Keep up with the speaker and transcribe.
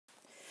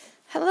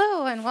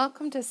and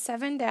welcome to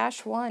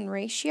 7-1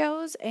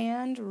 Ratios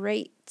and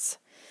Rates.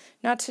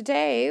 Now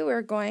today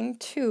we're going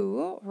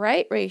to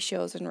write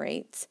ratios and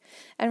rates,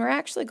 and we're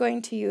actually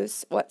going to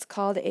use what's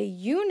called a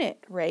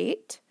unit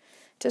rate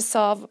to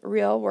solve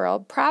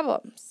real-world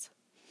problems.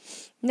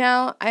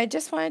 Now I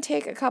just want to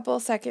take a couple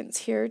seconds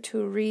here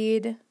to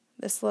read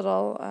this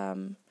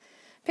little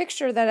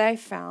picture that I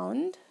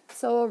found.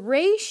 So a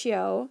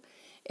ratio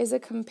is a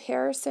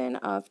comparison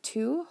of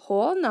two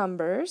whole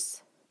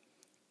numbers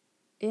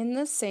in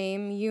the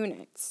same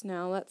units.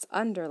 Now let's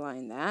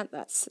underline that.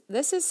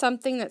 This is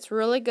something that's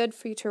really good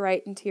for you to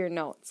write into your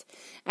notes.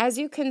 As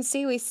you can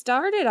see, we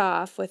started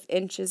off with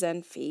inches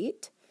and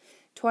feet,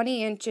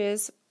 20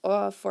 inches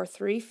for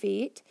 3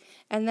 feet,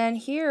 and then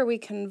here we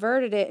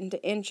converted it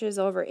into inches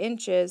over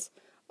inches,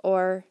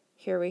 or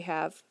here we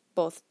have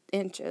both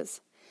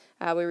inches.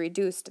 We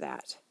reduced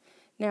that.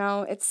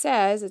 Now it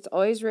says it's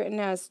always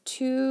written as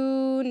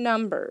two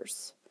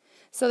numbers.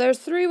 So there's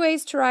 3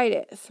 ways to write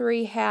it.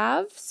 3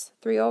 halves,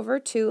 3 over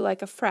 2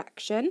 like a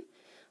fraction,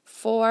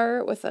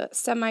 4 with a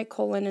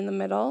semicolon in the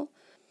middle,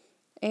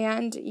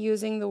 and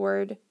using the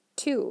word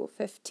 2,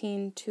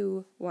 15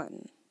 to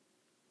 1.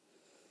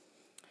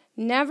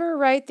 Never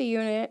write the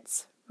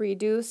units,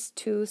 reduce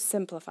to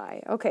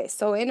simplify. Okay,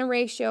 so in a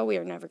ratio we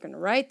are never going to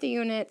write the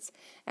units,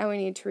 and we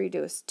need to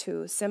reduce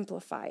to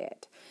simplify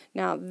it.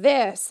 Now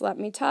this, let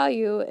me tell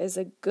you, is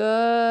a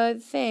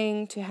good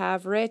thing to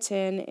have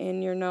written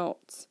in your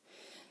notes.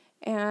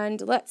 And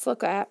let's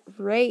look at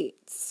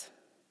rates.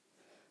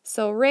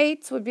 So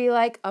rates would be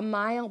like a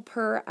mile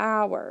per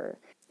hour.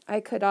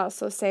 I could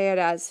also say it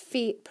as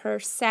feet per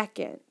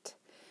second.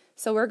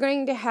 So we're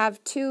going to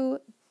have 2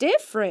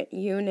 different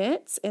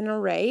units in a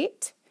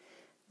rate.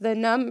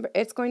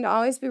 It's going to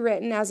always be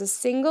written as a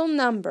single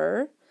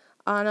number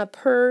on a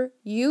per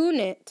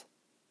unit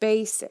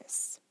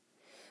basis.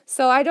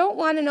 So I don't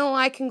want to know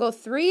I can go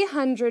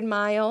 300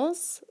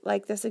 miles,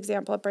 like this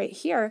example up right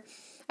here.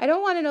 I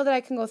don't want to know that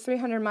I can go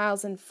 300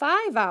 miles in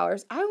 5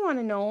 hours. I want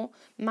to know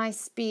my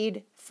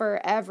speed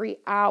for every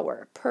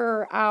hour,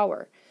 per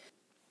hour.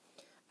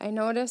 I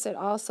notice it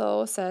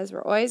also says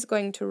we're always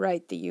going to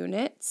write the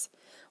units,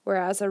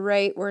 whereas a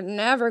rate, we're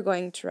never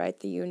going to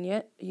write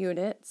the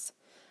units.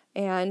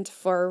 And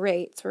for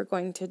rates, we're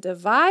going to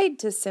divide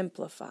to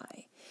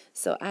simplify.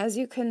 So as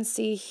you can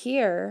see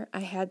here,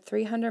 I had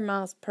 300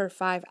 miles per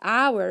 5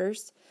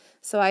 hours.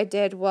 So I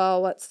did,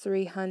 well, what's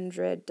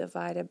 300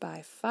 divided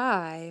by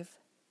 5?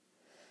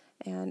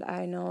 And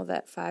I know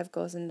that 5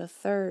 goes into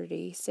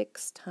 30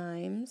 6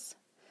 times.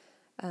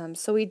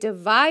 So we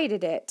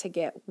divided it to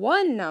get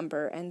one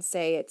number and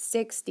say it's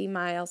 60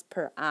 miles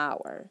per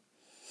hour.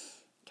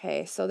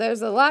 Okay, so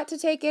there's a lot to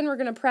take in. We're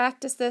going to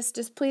practice this.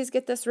 Just please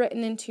get this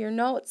written into your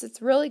notes.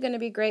 It's really going to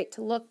be great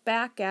to look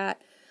back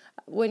at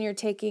when you're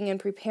taking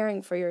and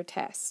preparing for your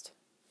test.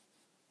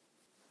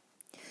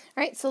 All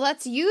right, so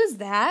let's use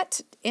that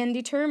in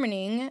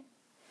determining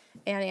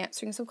and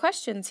answering some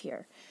questions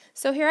here.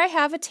 So here I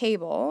have a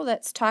table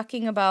that's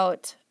talking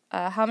about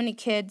how many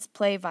kids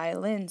play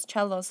violins,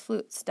 cellos,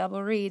 flutes,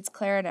 double reeds,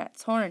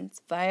 clarinets,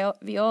 horns,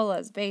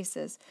 violas,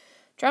 basses,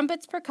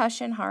 trumpets,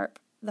 percussion,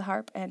 the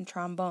harp, and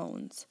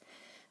trombones.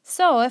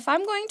 So if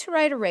I'm going to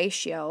write a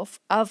ratio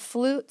of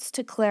flutes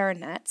to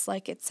clarinets,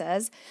 like it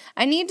says,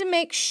 I need to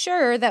make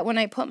sure that when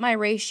I put my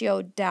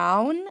ratio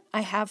down,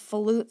 I have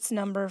flutes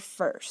number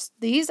first.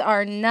 These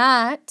are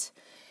not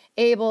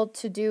able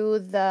to do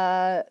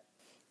the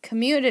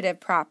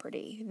commutative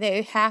property.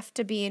 They have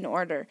to be in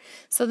order.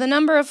 So the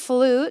number of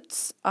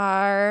flutes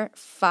are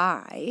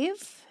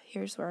 5.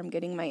 Here's where I'm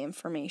getting my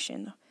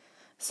information.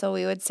 So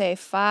we would say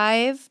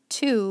 5,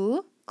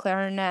 2,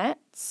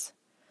 clarinets,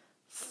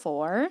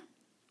 4.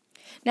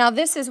 Now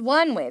this is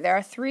one way. There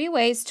are 3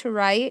 ways to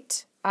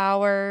write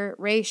our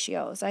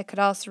ratios. I could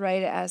also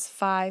write it as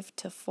 5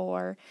 to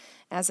 4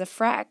 as a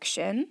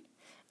fraction.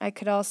 I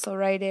could also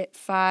write it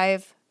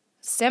 5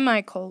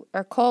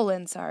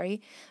 colon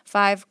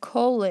 5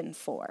 colon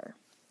 4.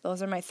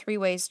 Those are my 3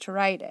 ways to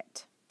write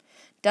it.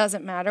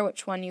 Doesn't matter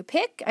which one you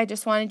pick. I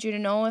just wanted you to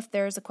know if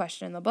there's a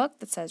question in the book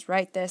that says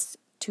write this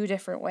 2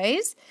 different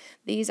ways.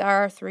 These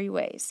are our 3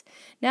 ways.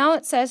 Now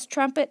it says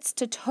trumpets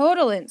to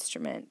total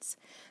instruments.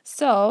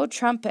 So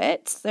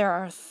trumpets, there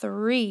are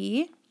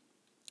 3,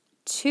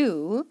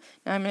 2.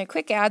 Now I'm going to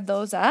quick add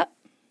those up.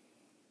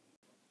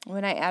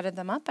 When I added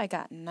them up, I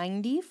got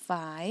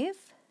 95.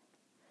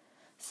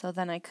 So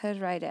then I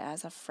could write it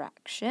as a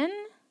fraction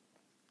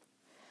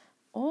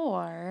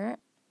or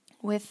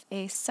with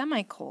a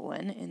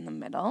semicolon in the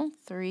middle,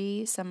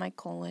 3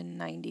 semicolon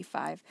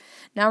 95.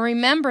 Now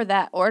remember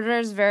that order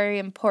is very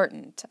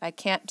important. I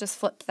can't just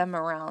flip them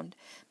around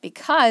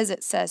because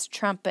it says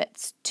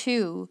trumpets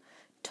to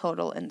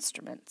total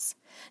instruments.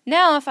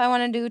 Now if I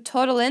want to do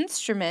total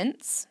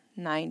instruments,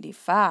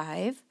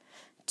 95,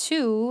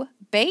 to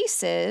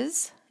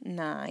basses,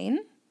 9.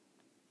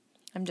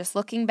 I'm just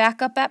looking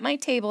back up at my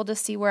table to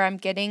see where I'm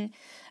getting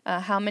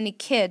how many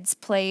kids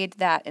played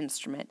that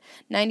instrument.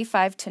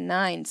 95 to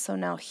 9. So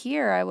now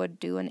here I would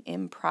do an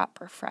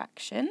improper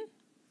fraction.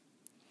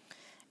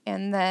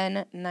 And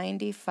then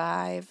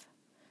 95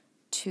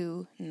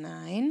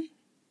 9.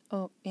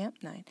 Oh, yep,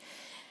 9.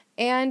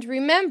 And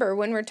remember,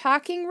 when we're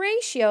talking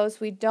ratios,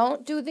 we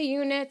don't do the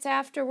units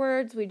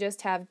afterwards. We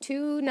just have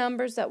two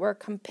numbers that we're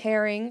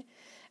comparing.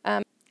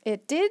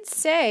 It did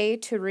say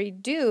to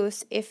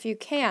reduce if you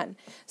can.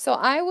 So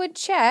I would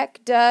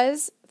check,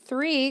 does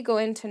 3 go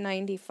into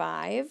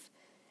 95?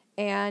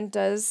 And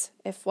does,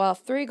 if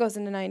 3 goes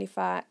into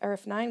 95, or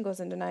if 9 goes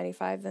into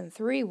 95, then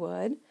 3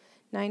 would.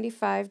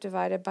 95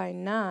 divided by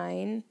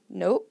 9,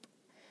 nope,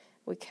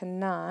 we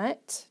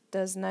cannot.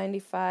 Does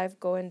 95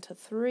 go into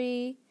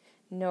 3?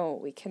 No,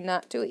 we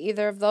cannot do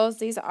either of those.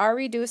 These are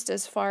reduced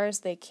as far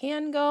as they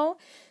can go,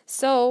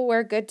 so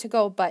we're good to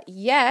go. But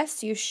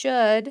yes, you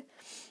should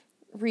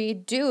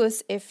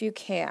reduce if you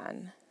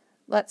can.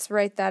 Let's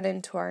write that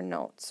into our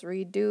notes.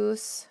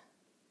 Reduce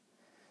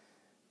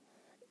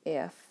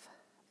if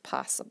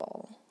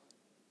possible.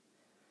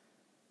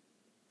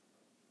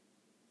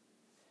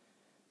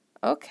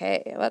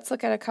 Okay, let's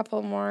look at a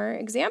couple more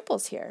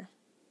examples here.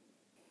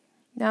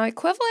 Now,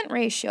 equivalent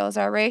ratios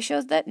are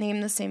ratios that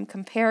name the same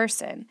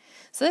comparison.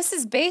 So this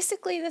is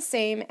basically the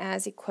same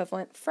as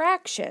equivalent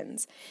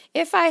fractions.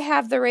 If I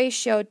have the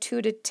ratio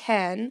 2 to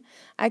 10,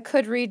 I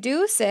could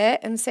reduce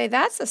it and say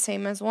that's the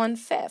same as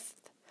 1/5.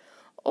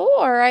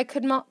 Or I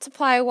could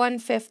multiply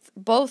 1/5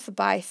 both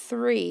by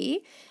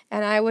 3,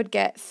 and I would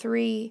get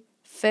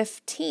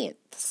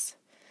 3/15.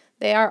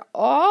 They are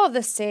all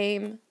the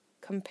same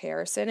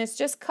comparison. It's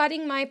just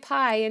cutting my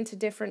pie into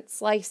different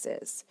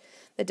slices,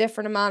 the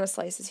different amount of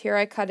slices. Here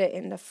I cut it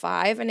into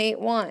 5 and 8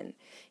 1.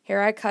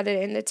 Here I cut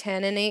it into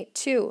 10 and 8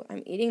 2.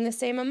 I'm eating the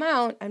same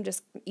amount, I'm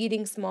just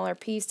eating smaller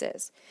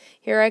pieces.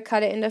 Here I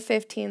cut it into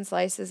 15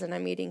 slices and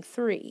I'm eating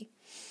 3.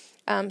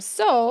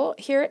 So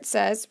here it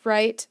says,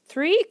 write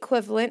 3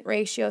 equivalent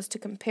ratios to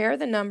compare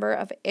the number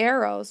of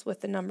arrows with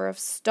the number of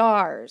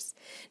stars.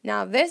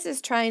 Now this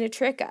is trying to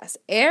trick us.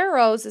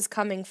 Arrows is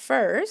coming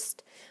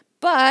first,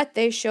 but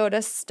they showed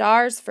us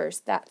stars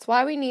first. That's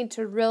why we need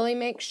to really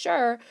make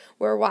sure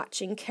we're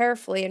watching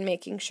carefully and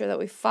making sure that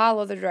we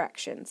follow the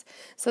directions.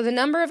 So the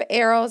number of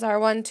arrows are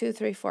 1, 2,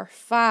 3, 4,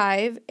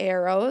 5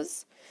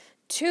 arrows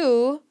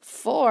to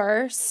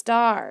 4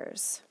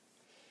 stars.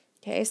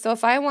 Okay, so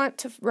if I want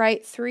to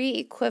write 3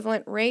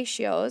 equivalent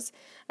ratios,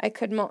 I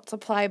could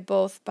multiply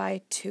both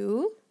by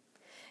 2,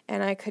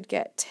 and I could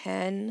get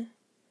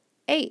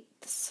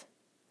 10/8.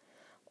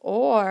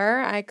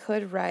 Or I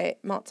could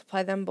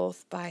multiply them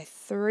both by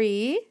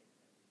 3,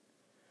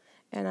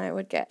 and I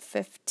would get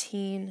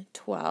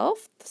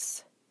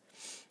 15/12.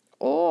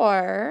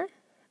 Or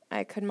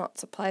I could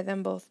multiply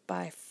them both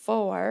by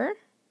 4,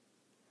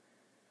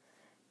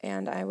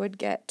 and I would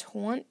get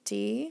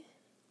 20.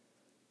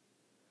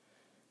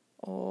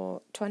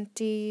 4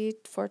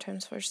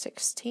 times 4 is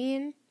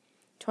 16.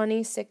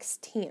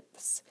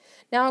 20/16.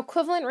 Now,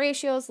 equivalent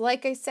ratios,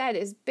 like I said,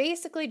 is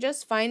basically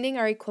just finding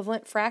our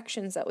equivalent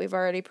fractions that we've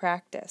already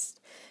practiced.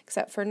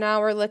 Except for now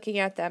we're looking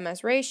at them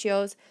as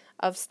ratios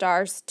of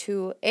stars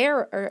to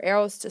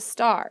arrows to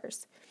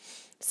stars.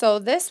 So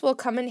this will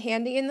come in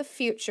handy in the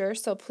future,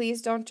 so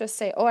please don't just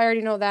say, oh, I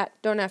already know that,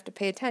 don't have to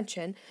pay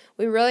attention.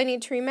 We really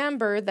need to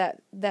remember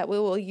that we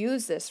will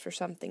use this for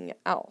something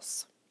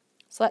else.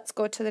 So let's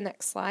go to the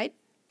next slide.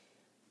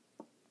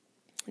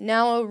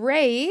 Now a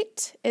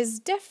rate is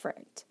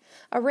different.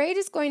 A rate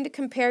is going to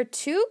compare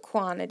two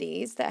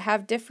quantities that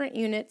have different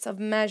units of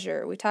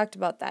measure. We talked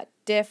about that,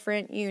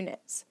 different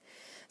units.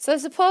 So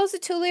suppose a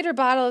 2-liter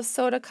bottle of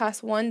soda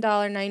costs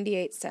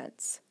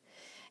 $1.98.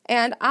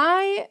 And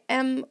I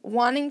am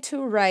wanting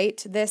to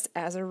write this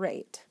as a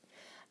rate.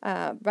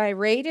 My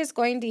rate is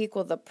going to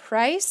equal the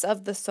price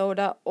of the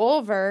soda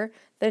over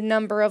the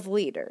number of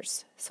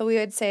liters. So we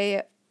would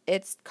say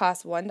it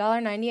costs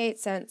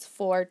 $1.98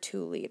 for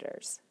 2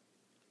 liters.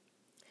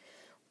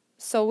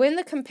 So when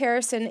the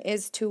comparison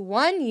is to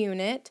 1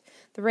 unit,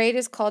 the rate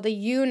is called a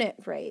unit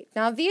rate.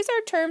 Now these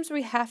are terms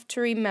we have to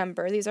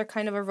remember. These are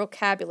kind of our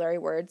vocabulary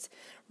words.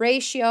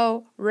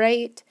 Ratio,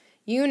 rate,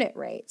 unit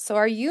rate. So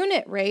our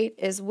unit rate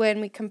is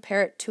when we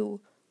compare it to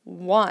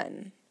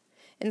 1.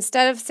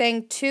 Instead of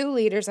saying 2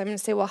 liters, I'm going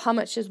to say, well, how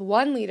much is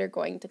 1 liter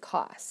going to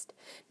cost?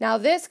 Now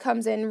this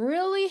comes in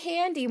really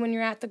handy when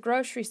you're at the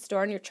grocery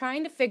store and you're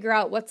trying to figure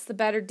out what's the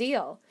better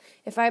deal.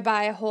 If I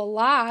buy a whole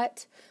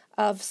lot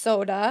of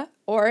soda,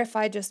 or if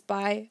I just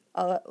buy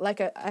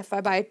if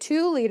I buy a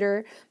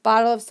 2-liter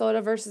bottle of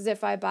soda versus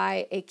if I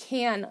buy a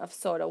can of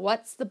soda,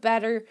 what's the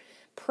better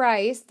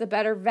price, the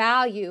better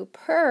value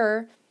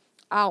per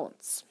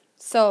ounce?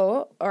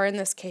 So, or in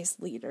this case,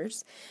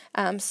 liters.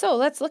 So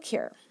let's look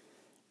here.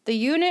 The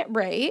unit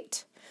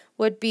rate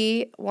would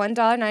be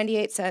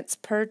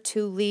 $1.98 per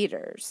 2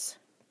 liters.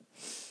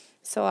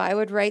 So I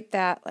would write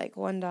that like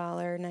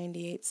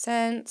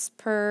 $1.98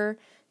 per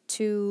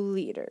 2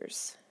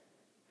 liters.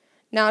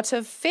 Now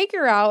to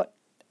figure out,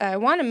 I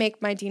want to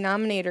make my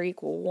denominator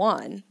equal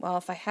 1. Well,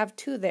 if I have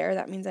 2 there,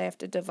 that means I have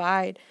to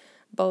divide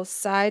both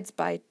sides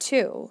by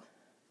 2.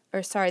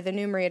 Or sorry, the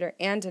numerator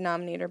and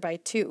denominator by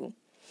 2.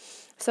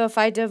 So if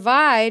I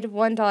divide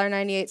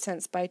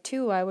 $1.98 by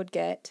 2, I would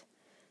get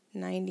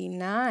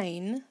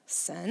 99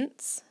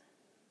 cents.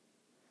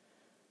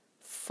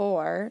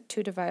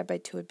 2 divided by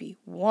 2 would be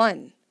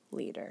 1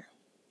 liter.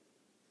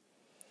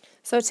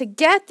 So to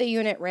get the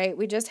unit rate,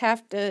 we just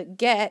have to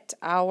get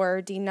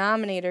our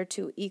denominator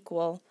to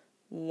equal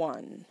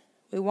 1.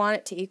 We want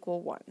it to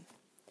equal 1.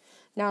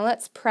 Now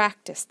let's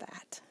practice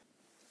that.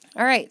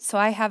 All right, so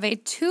I have a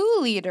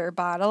 2-liter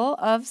bottle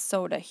of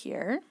soda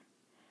here.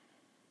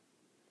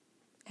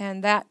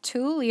 And that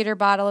 2-liter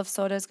bottle of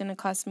soda is going to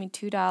cost me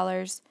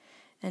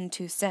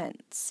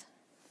 $2.02.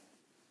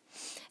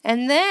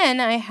 And then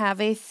I have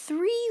a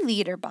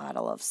 3-liter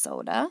bottle of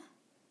soda.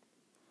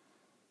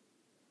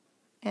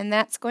 And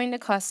that's going to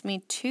cost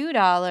me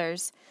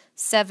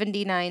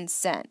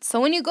 $2.79.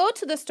 So when you go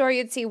to the store,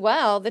 you'd see,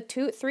 well, the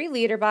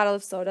 3-liter bottle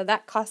of soda,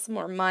 that costs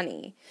more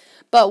money.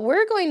 But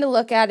we're going to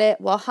look at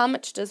it, well, how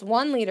much does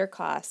 1 liter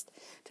cost,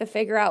 to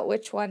figure out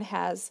which one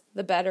has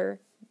the better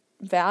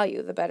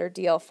value, the better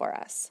deal for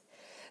us.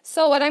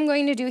 So what I'm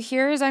going to do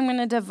here is I'm going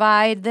to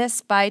divide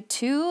this by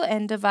 2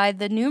 and divide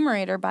the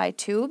numerator by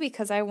 2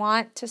 because I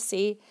want to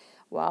see,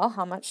 well,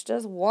 how much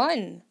does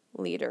 1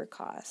 liter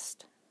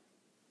cost?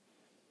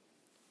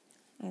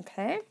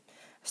 Okay,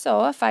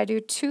 so if I do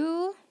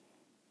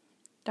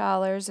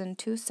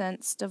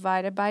 $2.02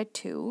 divided by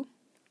 2,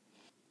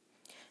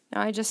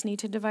 now I just need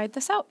to divide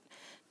this out.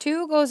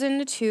 2 goes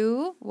into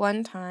 2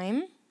 one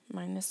time,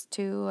 minus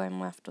 2, I'm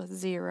left with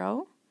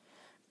 0.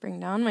 Bring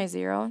down my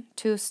 0.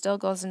 2 still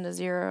goes into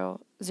 0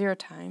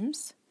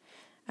 times.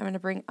 I'm going to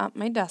bring up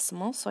my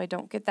decimal so I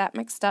don't get that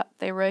mixed up.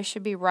 They really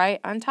should be right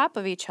on top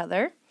of each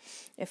other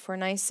if we're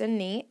nice and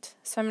neat.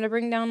 So I'm going to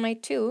bring down my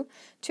 2.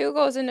 2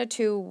 goes into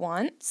 2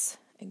 once,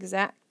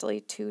 exactly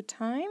 2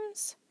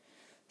 times.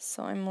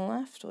 So I'm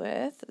left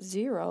with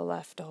 0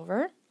 left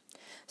over.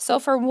 So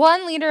for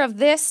 1 liter of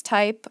this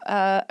type,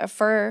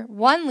 for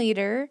 1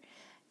 liter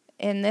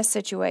in this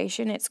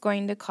situation, it's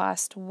going to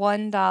cost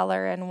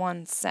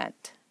 $1.01.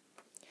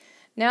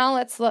 Now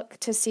let's look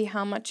to see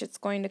how much it's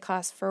going to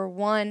cost for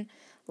 1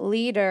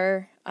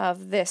 liter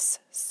of this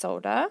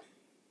soda.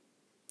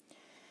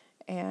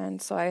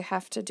 And so I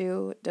have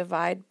to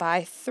divide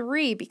by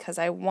 3 because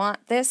I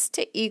want this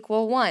to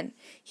equal 1.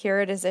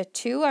 Here it is a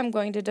 2, I'm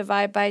going to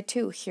divide by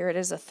 2. Here it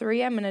is a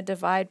 3, I'm going to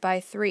divide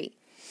by 3.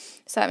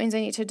 So that means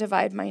I need to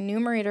divide my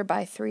numerator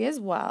by 3 as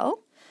well.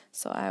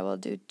 So I will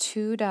do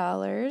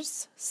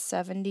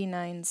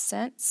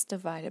 $2.79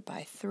 divided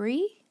by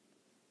 3.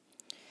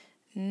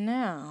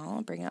 Now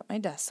I'll bring up my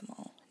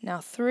decimal. Now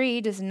 3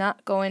 does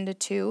not go into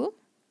 2.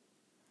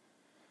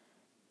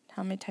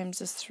 How many times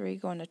does 3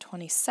 go into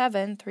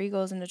 27? 3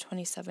 goes into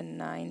 27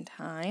 9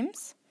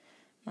 times.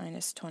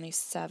 Minus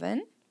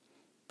 27.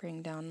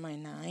 Bring down my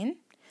 9.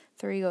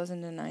 3 goes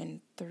into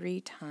 9 3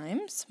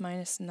 times.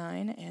 Minus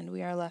 9. And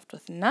we are left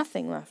with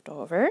nothing left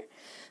over.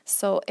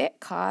 So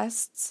it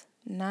costs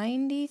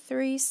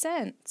 93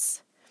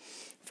 cents.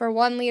 For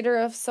 1 liter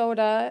of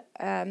soda,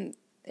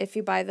 if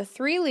you buy the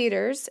 3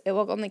 liters, it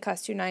will only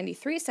cost you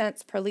 93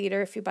 cents per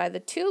liter. If you buy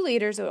the 2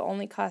 liters, it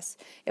will cost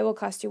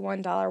you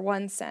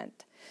 $1.01.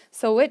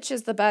 So which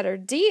is the better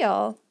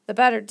deal? The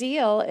better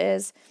deal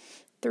is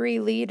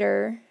 3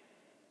 liter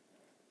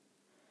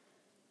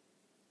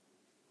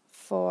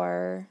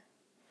for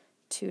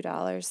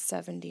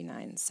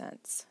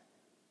 $2.79.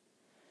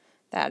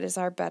 That is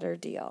our better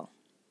deal.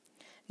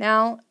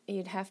 Now,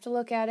 you'd have to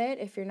look at it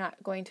if you're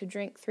not going to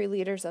drink 3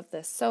 liters of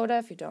this soda.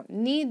 If you don't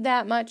need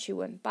that much, you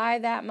wouldn't buy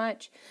that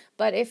much.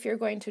 But if you're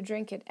going to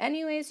drink it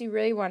anyways, you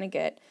really want to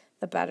get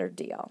the better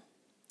deal.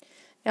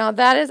 Now,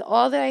 that is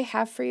all that I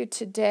have for you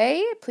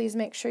today. Please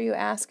make sure you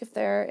ask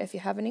if you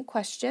have any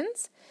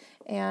questions,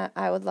 and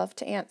I would love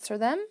to answer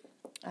them.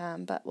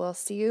 But we'll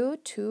see you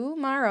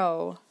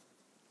tomorrow.